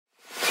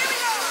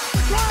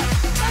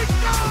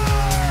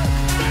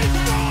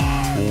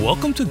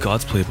Welcome to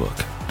God's Playbook,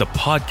 the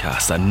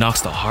podcast that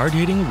knocks the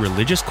hard-hitting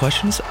religious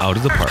questions out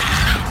of the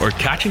park, or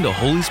catching the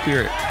Holy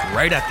Spirit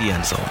right at the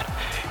end zone.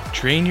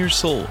 Train your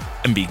soul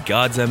and be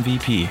God's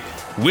MVP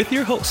with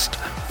your host,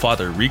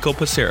 Father Rico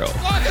Passero.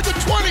 At the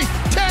 20,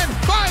 10,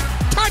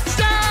 5,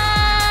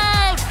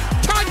 touchdown!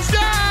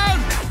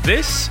 Touchdown!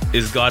 This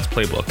is God's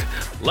Playbook.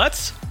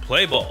 Let's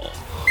play ball.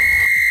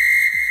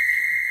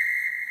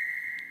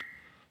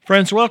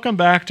 Friends, welcome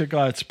back to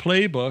God's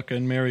Playbook,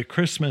 and Merry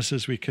Christmas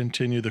as we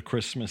continue the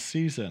Christmas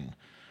season.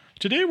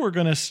 Today we're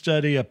going to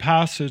study a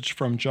passage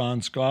from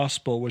John's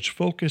Gospel which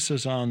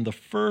focuses on the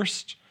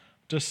first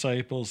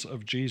disciples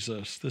of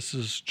Jesus. This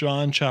is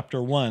John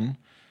chapter 1,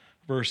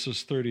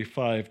 verses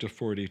 35 to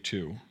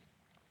 42.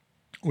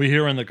 We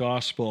hear in the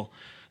Gospel,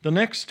 "The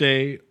next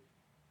day,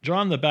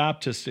 John the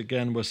Baptist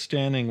again was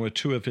standing with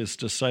two of his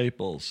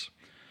disciples.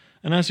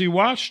 And as he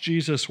watched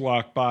Jesus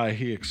walk by,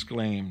 he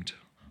exclaimed,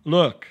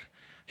 'Look,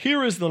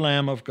 here is the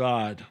Lamb of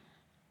God.'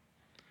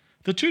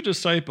 The two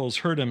disciples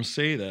heard him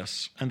say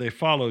this, and they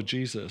followed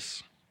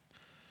Jesus.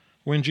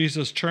 When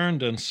Jesus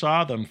turned and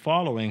saw them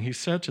following, he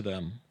said to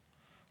them,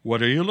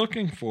 'What are you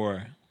looking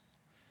for?'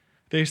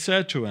 They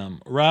said to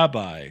him,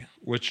 'Rabbi,'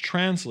 which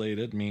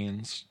translated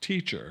means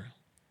teacher.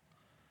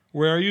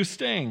 'Where are you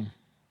staying?'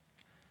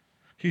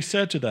 He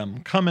said to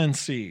them, 'Come and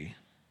see.'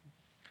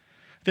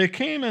 They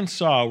came and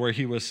saw where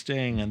he was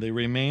staying, and they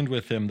remained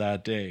with him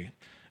that day.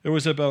 It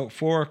was about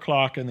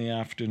 4:00 in the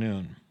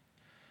afternoon.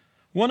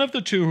 One of the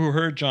two who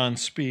heard John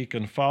speak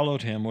and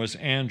followed him was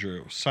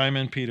Andrew,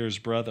 Simon Peter's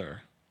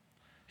brother.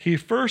 He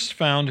first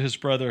found his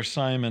brother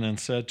Simon and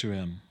said to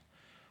him,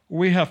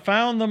 'We have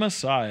found the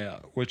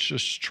Messiah,' which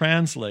is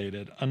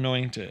translated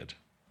anointed.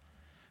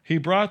 He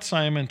brought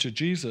Simon to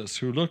Jesus,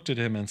 who looked at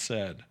him and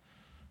said,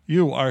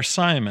 'You are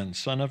Simon,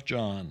 son of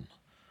John.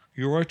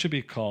 You are to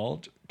be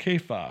called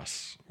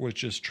Cephas,'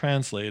 which is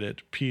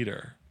translated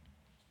Peter."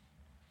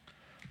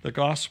 The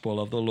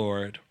Gospel of the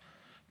Lord.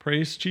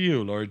 Praise to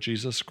you, Lord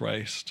Jesus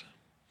Christ.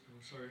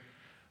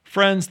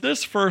 Friends,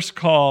 this first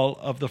call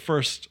of the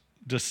first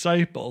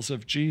disciples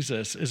of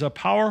Jesus is a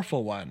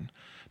powerful one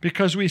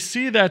because we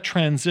see that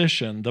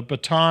transition. The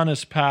baton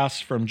is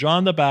passed from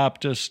John the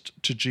Baptist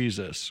to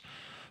Jesus.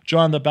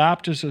 John the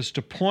Baptist is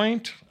to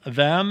point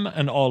them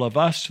and all of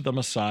us to the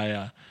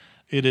Messiah.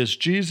 It is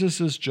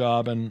Jesus'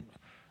 job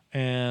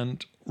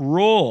and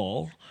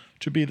role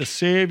to be the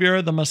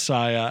Savior, the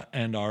Messiah,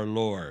 and our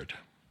Lord.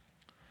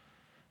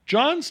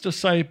 John's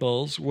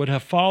disciples would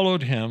have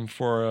followed him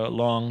for a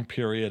long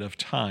period of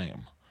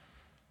time.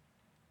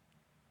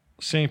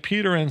 St.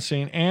 Peter and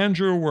St.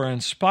 Andrew were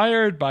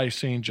inspired by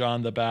St.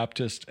 John the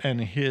Baptist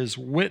and his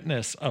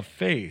witness of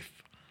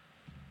faith,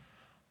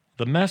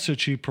 the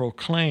message he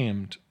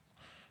proclaimed,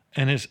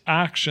 and his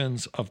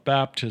actions of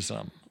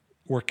baptism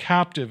were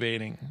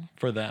captivating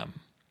for them.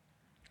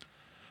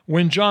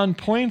 When John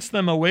points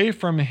them away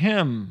from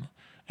him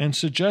and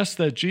suggests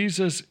that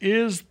Jesus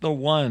is the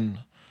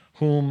one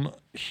whom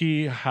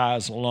he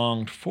has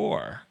longed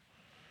for,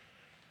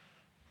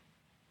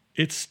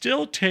 it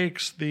still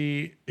takes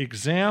the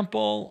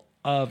example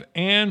of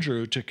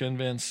Andrew to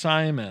convince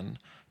Simon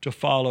to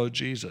follow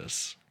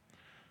Jesus.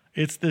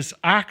 It's this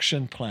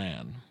action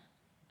plan.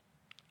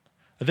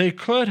 They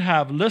could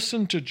have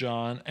listened to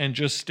John and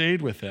just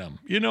stayed with him.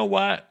 You know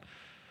what,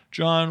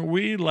 John,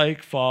 we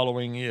like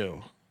following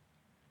you.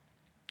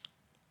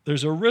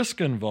 There's a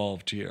risk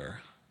involved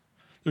here.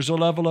 There's a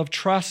level of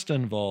trust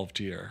involved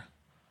here.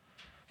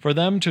 For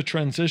them to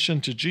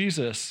transition to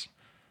Jesus,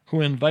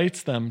 who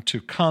invites them to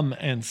come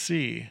and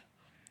see.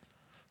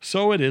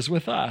 So it is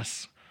with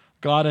us.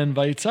 God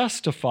invites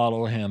us to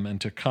follow him and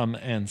to come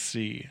and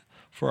see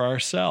for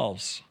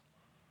ourselves.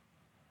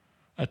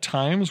 At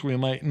times, we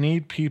might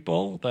need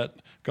people that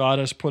God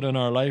has put in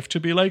our life to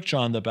be like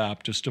John the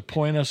Baptist, to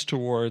point us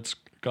towards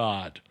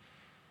God.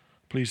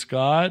 Please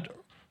God,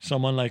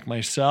 someone like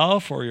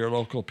myself or your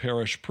local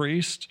parish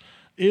priest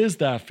is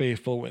that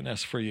faithful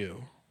witness for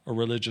you. A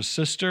religious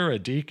sister, a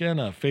deacon,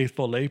 a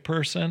faithful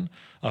layperson,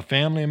 a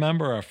family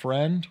member, a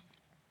friend.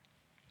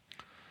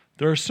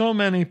 There are so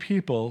many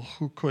people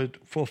who could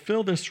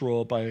fulfill this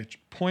role by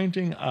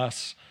pointing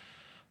us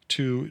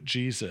to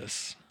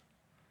Jesus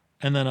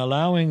and then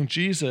allowing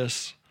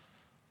Jesus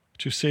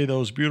to say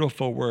those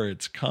beautiful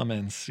words, "Come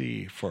and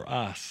see," for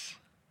us.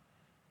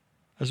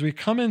 As we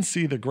come and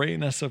see the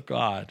greatness of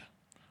God,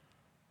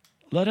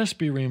 let us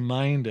be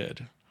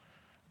reminded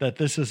that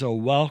this is a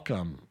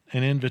welcome,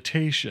 an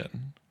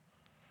invitation.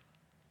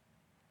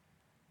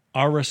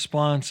 Our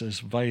response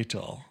is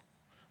vital.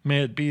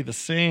 May it be the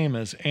same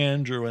as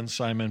Andrew and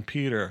Simon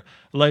Peter,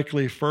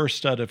 likely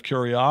first out of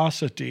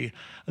curiosity,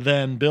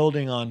 then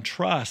building on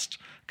trust,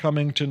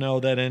 coming to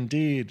know that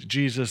indeed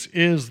Jesus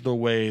is the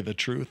way, the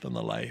truth, and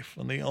the life,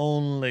 and the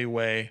only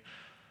way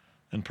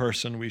and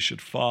person we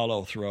should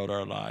follow throughout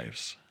our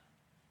lives.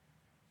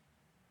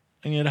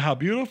 And yet how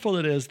beautiful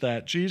it is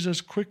that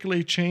Jesus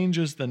quickly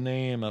changes the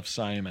name of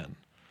Simon.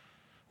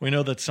 We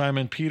know that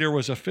Simon Peter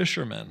was a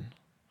fisherman.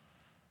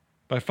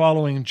 By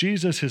following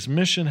Jesus, his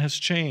mission has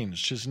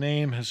changed. His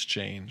name has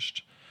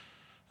changed.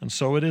 And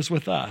so it is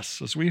with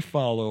us as we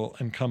follow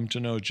and come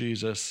to know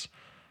Jesus.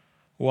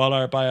 While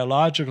our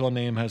biological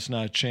name has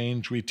not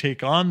changed, we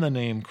take on the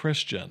name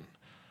Christian.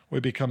 We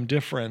become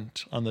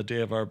different on the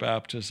day of our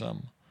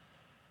baptism.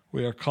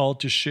 We are called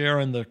to share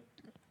in the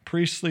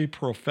priestly,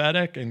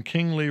 prophetic, and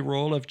kingly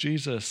role of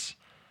Jesus,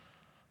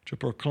 to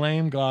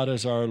proclaim God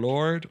as our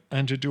Lord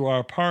and to do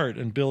our part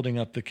in building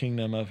up the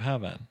kingdom of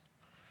heaven.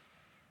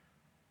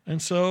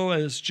 And so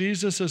as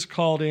Jesus has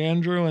called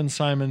Andrew and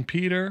Simon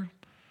Peter,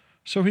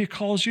 so he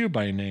calls you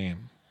by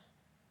name.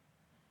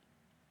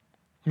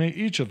 May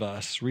each of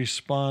us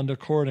respond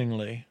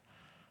accordingly,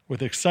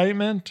 with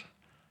excitement,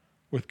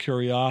 with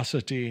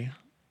curiosity,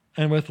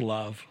 and with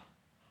love.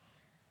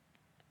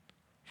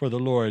 For the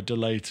Lord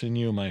delights in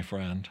you, my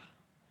friend.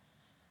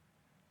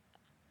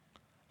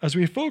 As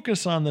we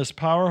focus on this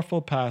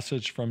powerful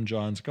passage from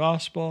John's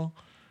Gospel,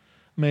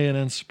 may it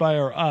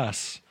inspire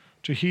us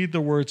to heed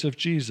the words of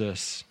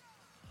Jesus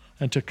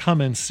and to come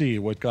and see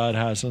what God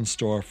has in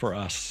store for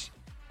us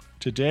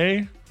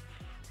today,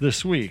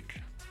 this week,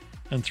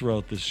 and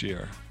throughout this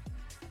year.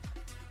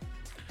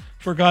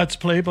 For God's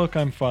Playbook,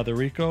 I'm Father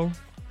Rico.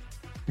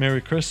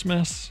 Merry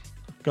Christmas.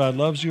 God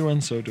loves you,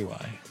 and so do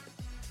I.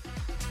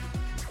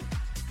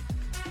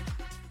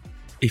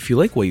 If you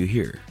like what you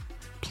hear,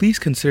 please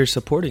consider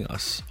supporting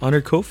us on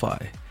our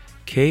Ko-Fi,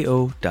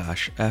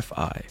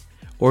 Ko-Fi,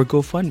 or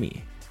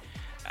GoFundMe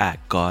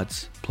at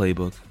God's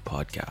Playbook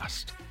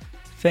Podcast.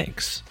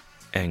 Thanks,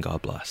 and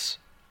God bless.